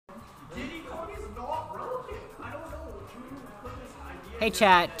Hey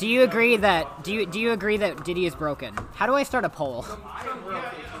chat, do you agree that Diddy is broken? How do I start a poll?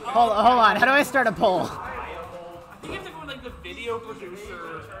 Hold on, how do I start a poll? I think you have to go with like the video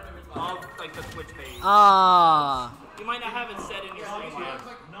producer of like the Twitch page. You might not have it set in your screen yet.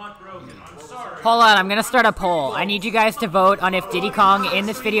 Not broken. I'm sorry. Hold on, I'm gonna start a poll. I need you guys to vote on if Diddy Kong in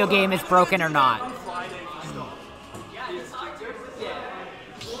this video game is broken or not.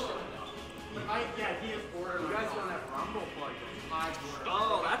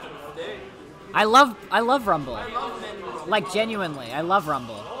 I love Rumble. Like genuinely, I love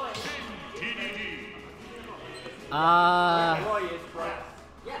Rumble.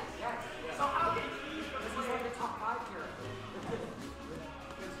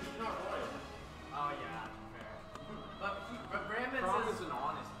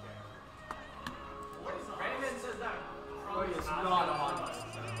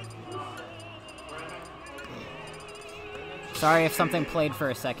 Sorry if something played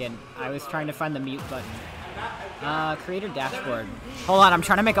for a second. I was trying to find the mute button. Creator dashboard. Hold on, I'm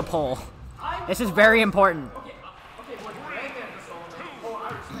trying to make a poll. This is very important.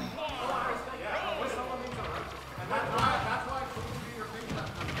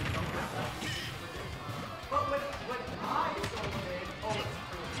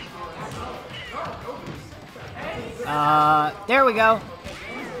 There we go.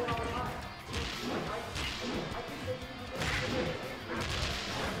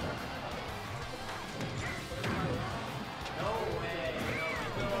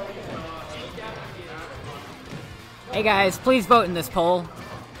 Hey guys, please vote in this poll.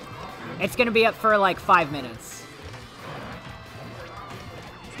 It's gonna be up for like 5 minutes.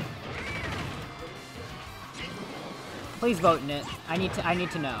 Please vote in it. I need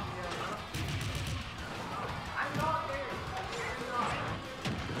to know.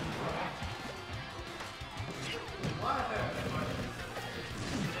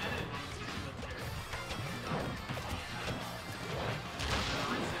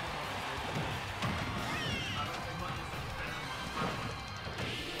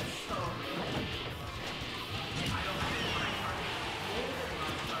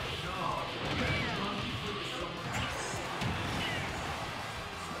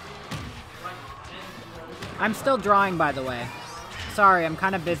 I'm still drawing, by the way. Sorry, I'm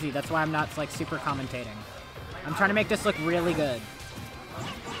kind of busy. That's why I'm not, like, super commentating. I'm trying to make this look really good.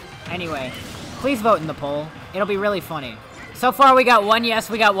 Anyway, please vote in the poll. It'll be really funny. So far, we got 1 yes,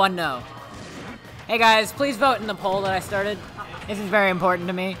 we got 1 no. Hey, guys, please vote in the poll that I started. This is very important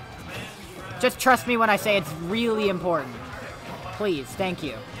to me. Just trust me when I say it's really important. Please, thank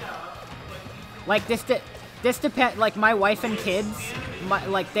you. Like, this depend. Like, my wife and kids,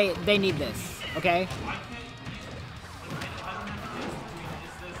 like, they need this, okay?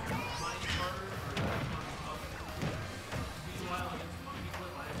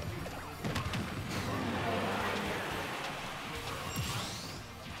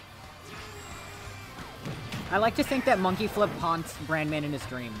 I like to think that Monkey Flip haunts Brandman in his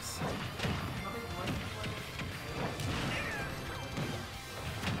dreams.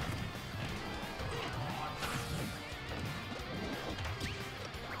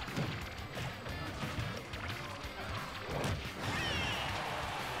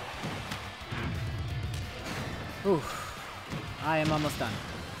 Oof. I am almost done.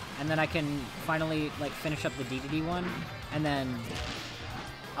 And then I can finally, like, finish up the Dedede one, and then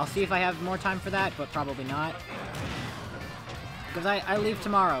I'll see if I have more time for that, but probably not. Because I leave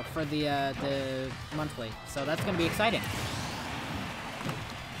tomorrow for the monthly, so that's going to be exciting.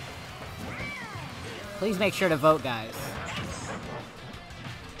 Please make sure to vote, guys.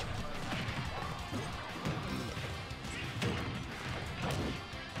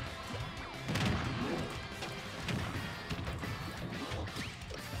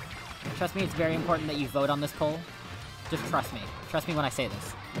 Trust me, it's very important that you vote on this poll. Just trust me. Trust me when I say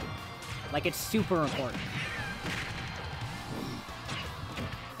this. Like, it's super important.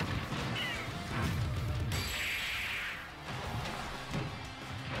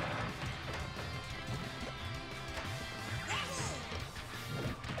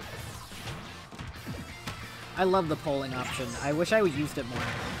 I love the polling option. I wish I used it more.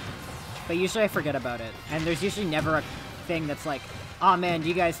 But usually I forget about it. And there's usually never a thing that's like, aw, man, do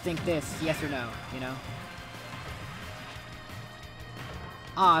you guys think this? Yes or no, you know?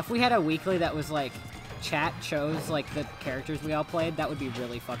 If we had a weekly that was, like, chat chose, like, the characters we all played, that would be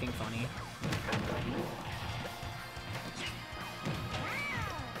really fucking funny.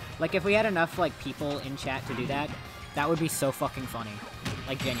 Like, if we had enough, like, people in chat to do that, that would be so fucking funny.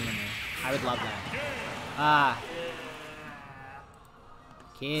 Like, genuinely. I would love that.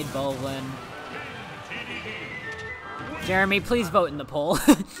 KidBulblin. Jeremy, please vote in the poll.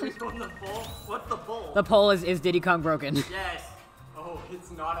 Please vote in the poll? What's the poll? The poll is Diddy Kong broken? Yes. Oh,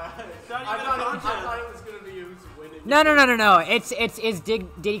 it's not a... I thought it was gonna be who's winning. No. It's is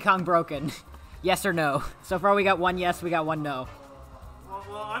Diddy Kong broken? Yes or no? So far we got one yes, we got one no.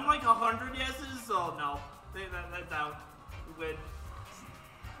 Well, I'm like 100 yeses, so no. That's out. We win.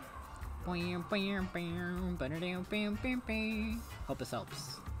 Hope this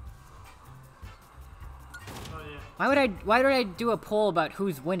helps. Oh, yeah. Why would I do a poll about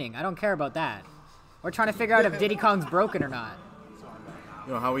who's winning? I don't care about that. We're trying to figure out if Diddy Kong's broken or not.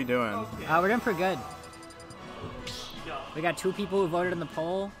 Yo, how we doing? Okay. We're doing pretty good. Yo. We got 2 people who voted in the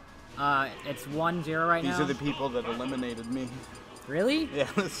poll. It's 1-0 right now. These are the people that eliminated me. Really?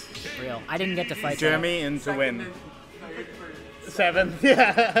 Yes. Real. I didn't get to fight Jeremy in to win. 7.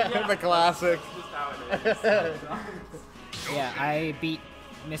 Yeah. The classic. Yeah, I beat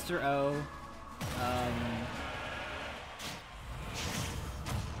Mr. O.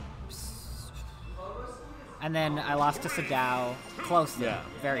 And then I lost to Sadao. Close though. Yeah.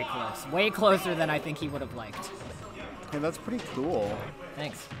 Very close. Way closer than I think he would have liked. Hey, that's pretty cool.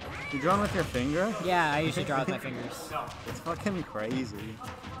 Thanks. You drawing with your finger? Yeah, I usually draw with my fingers. It's fucking crazy.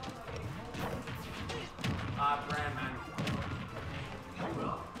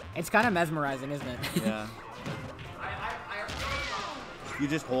 It's kind of mesmerizing, isn't it? Yeah. You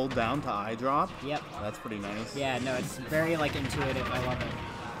just hold down to eye drop? Yep. That's pretty nice. Yeah, no, it's very, like, intuitive. I love it.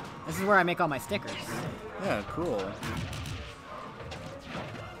 This is where I make all my stickers. Yeah, cool.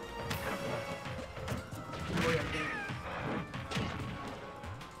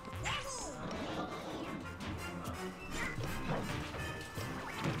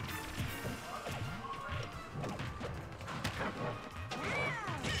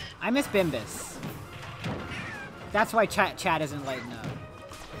 I miss Bimbus. That's why chat isn't lighting up.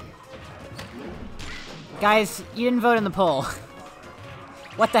 Guys, you didn't vote in the poll.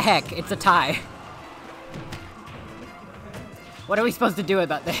 What the heck? It's a tie. What are we supposed to do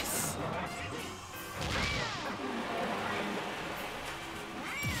about this?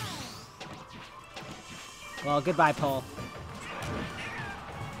 Well, goodbye, poll.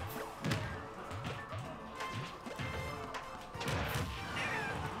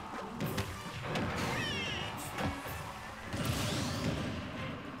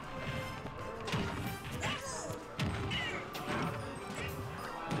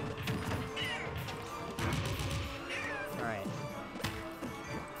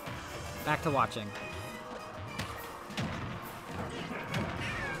 Back to watching.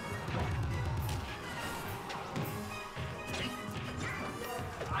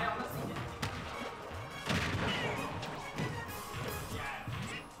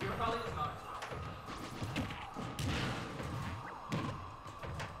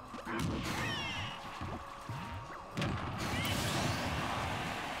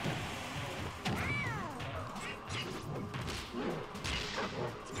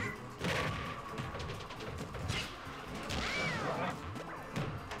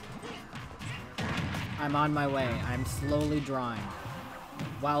 I'm on my way. I'm slowly drawing.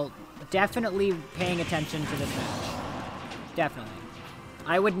 While definitely paying attention to this match. Definitely.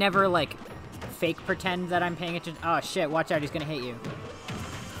 I would never, like, fake pretend that I'm paying attention. Oh, shit. Watch out. He's gonna hit you.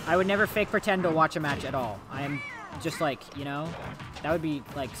 I would never fake pretend to watch a match at all. I am just, like, you know? That would be,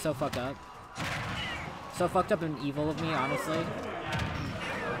 like, so fucked up. So fucked up and evil of me, honestly.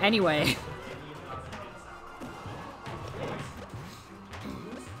 Anyway.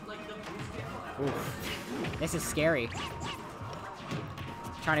 Oof. This is scary.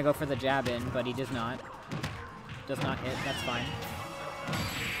 Trying to go for the jab in, but he does not. Does not hit. That's fine.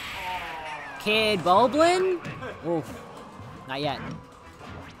 KidBulblin? Oof. Not yet.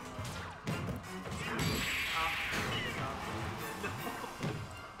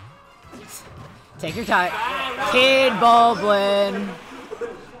 Take your time. KidBulblin.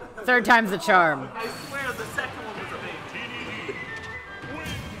 Third time's the charm. I swear the second one was amazing.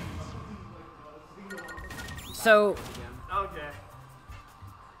 So, Okay.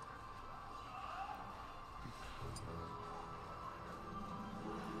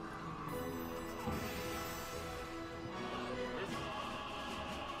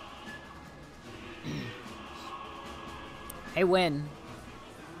 hey, Win.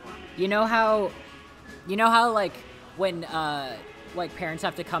 You know how, like, when, like, parents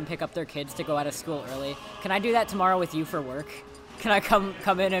have to come pick up their kids to go out of school early? Can I do that tomorrow with you for work? Can I come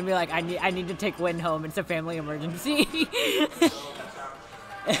in and be like, I need to take Win home. It's a family emergency.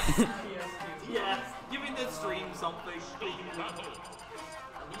 Yes. Give me the stream something.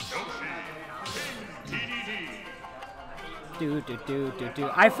 Do.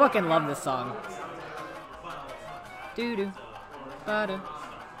 I fucking love this song. doo doo, bada,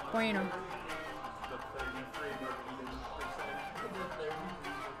 bueno.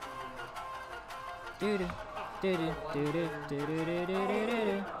 Doo doo, doo doo, doo doo, doo doo, doo doo, doo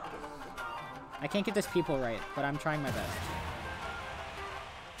doo. I can't get this people right, but I'm trying my best.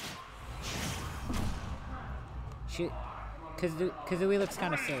 Shit, Kazooie looks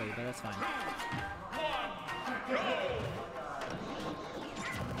kind of silly, but that's fine.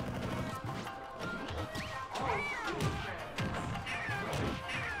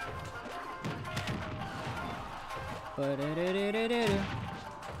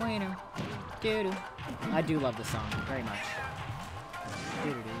 I do love this song very much.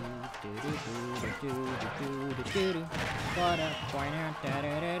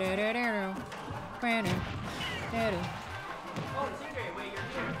 Oh, TJ, wait, you're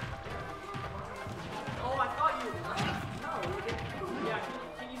here. Oh, I thought you left. No, yeah,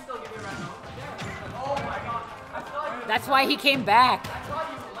 can you still give me a ride home? Yeah. Oh my god, I thought you. That's why he came back. I thought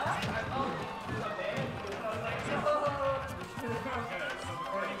you left. I thought you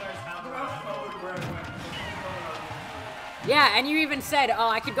were Yeah, and you even said, "Oh,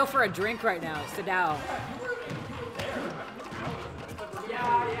 I could go for a drink right now." Sit down.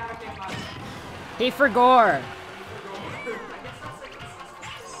 Yeah, I came by. He forgot.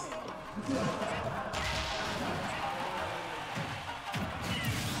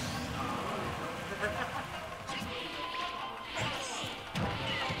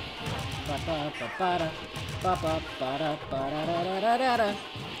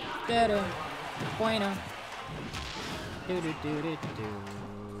 Bueno.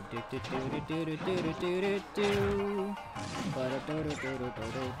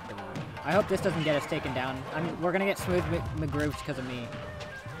 I hope this doesn't get us taken down. We're gonna get smooth McGrooved because of me.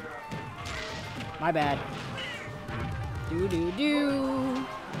 My bad. Do do do.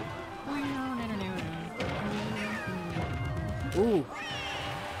 Ooh.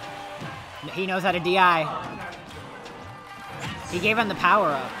 He knows how to DI. He gave him the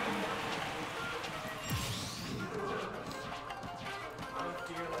power up.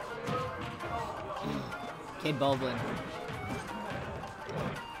 KidBulblin.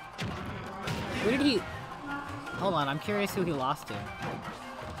 Who did he... Hold on, I'm curious who he lost to.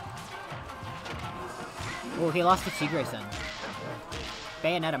 Oh, he lost to Tigre-san.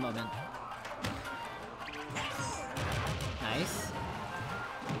 Bayonetta moment. Nice.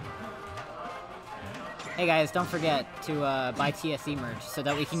 Hey guys, don't forget to buy TSE merch so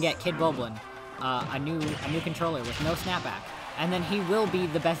that we can get KidBulblin a new controller with no snapback. And then he will be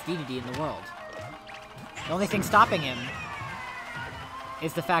the best Dedede in the world. The only thing stopping him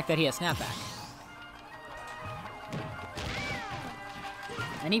is the fact that he has snapback.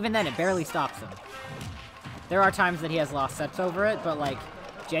 And even then, it barely stops him. There are times that he has lost sets over it, but like,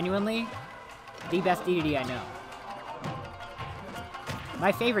 genuinely, the best Dedede I know.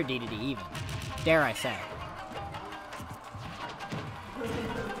 My favorite Dedede, even. Dare I say.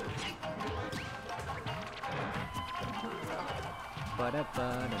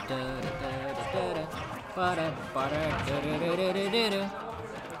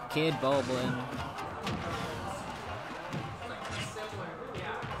 KidBulblin.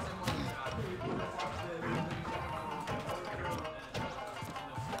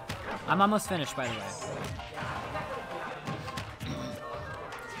 I'm almost finished, by the way.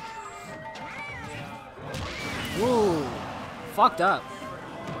 Ooh, fucked up.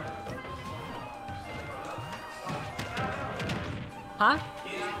 Huh?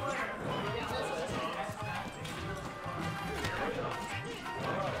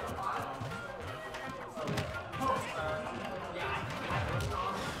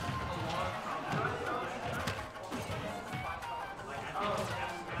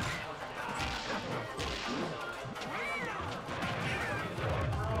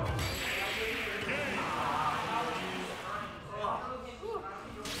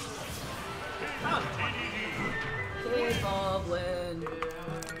 KidBulblin.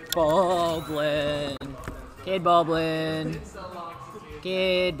 KidBulblin.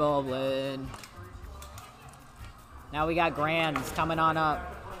 KidBulblin. Now we got grands coming on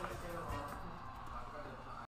up.